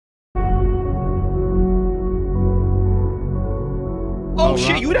Oh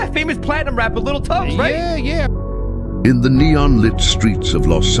shit, you that famous platinum rapper, Little Tuggz, right? Yeah, yeah. In the neon-lit streets of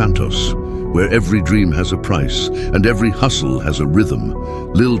Los Santos, where every dream has a price and every hustle has a rhythm,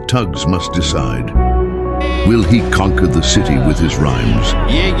 Lil Tuggz must decide. Will he conquer the city with his rhymes?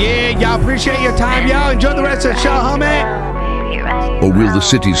 Yeah, y'all appreciate your time, y'all. Enjoy the rest of the show, homie. Or will the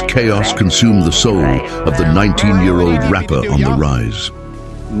city's chaos consume the soul of the 19-year-old rapper on the rise?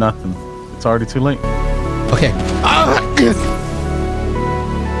 Nothing. It's already too late. Okay.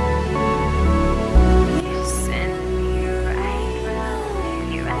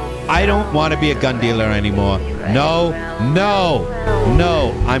 I don't want to be a gun dealer anymore. No.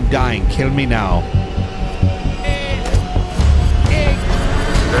 I'm dying. Kill me now.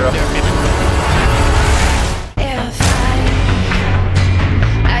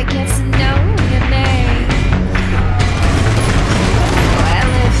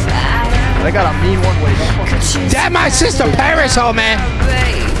 I got a mean one-way. That my sister Paris, oh man.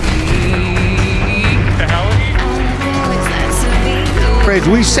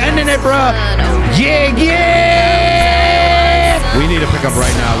 We sending it, bro. Yeah. We need to pick up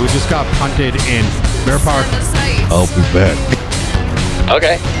right now. We just got punted in Bear Park. I'll be back.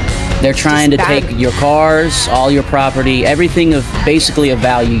 Okay. They're trying to take your cars, all your property, everything of basically of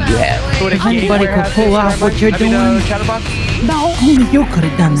value you have. If anybody could pull off what you're doing, no, only you could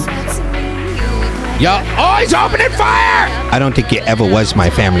have done it. Yo, oh, he's opening fire! I don't think it ever was my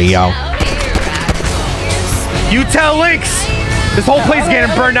family, yo. You tell Lynx! This whole place is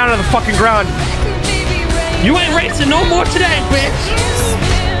getting burned down to the fucking ground. You ain't racing no more today, bitch.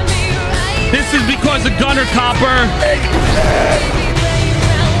 This is because of Gunner Copper.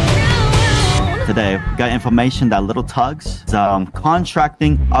 Today, we got information that Little Tuggz is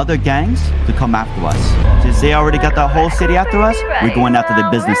contracting other gangs to come after us. Since they already got the whole city after us, we're going after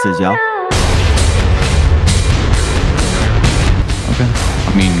their businesses, yo. Okay.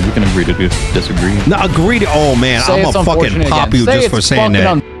 I mean, we can agree to disagree. No, agree to. Oh man, I'm gonna fucking pop you just for saying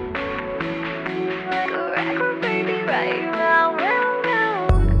that.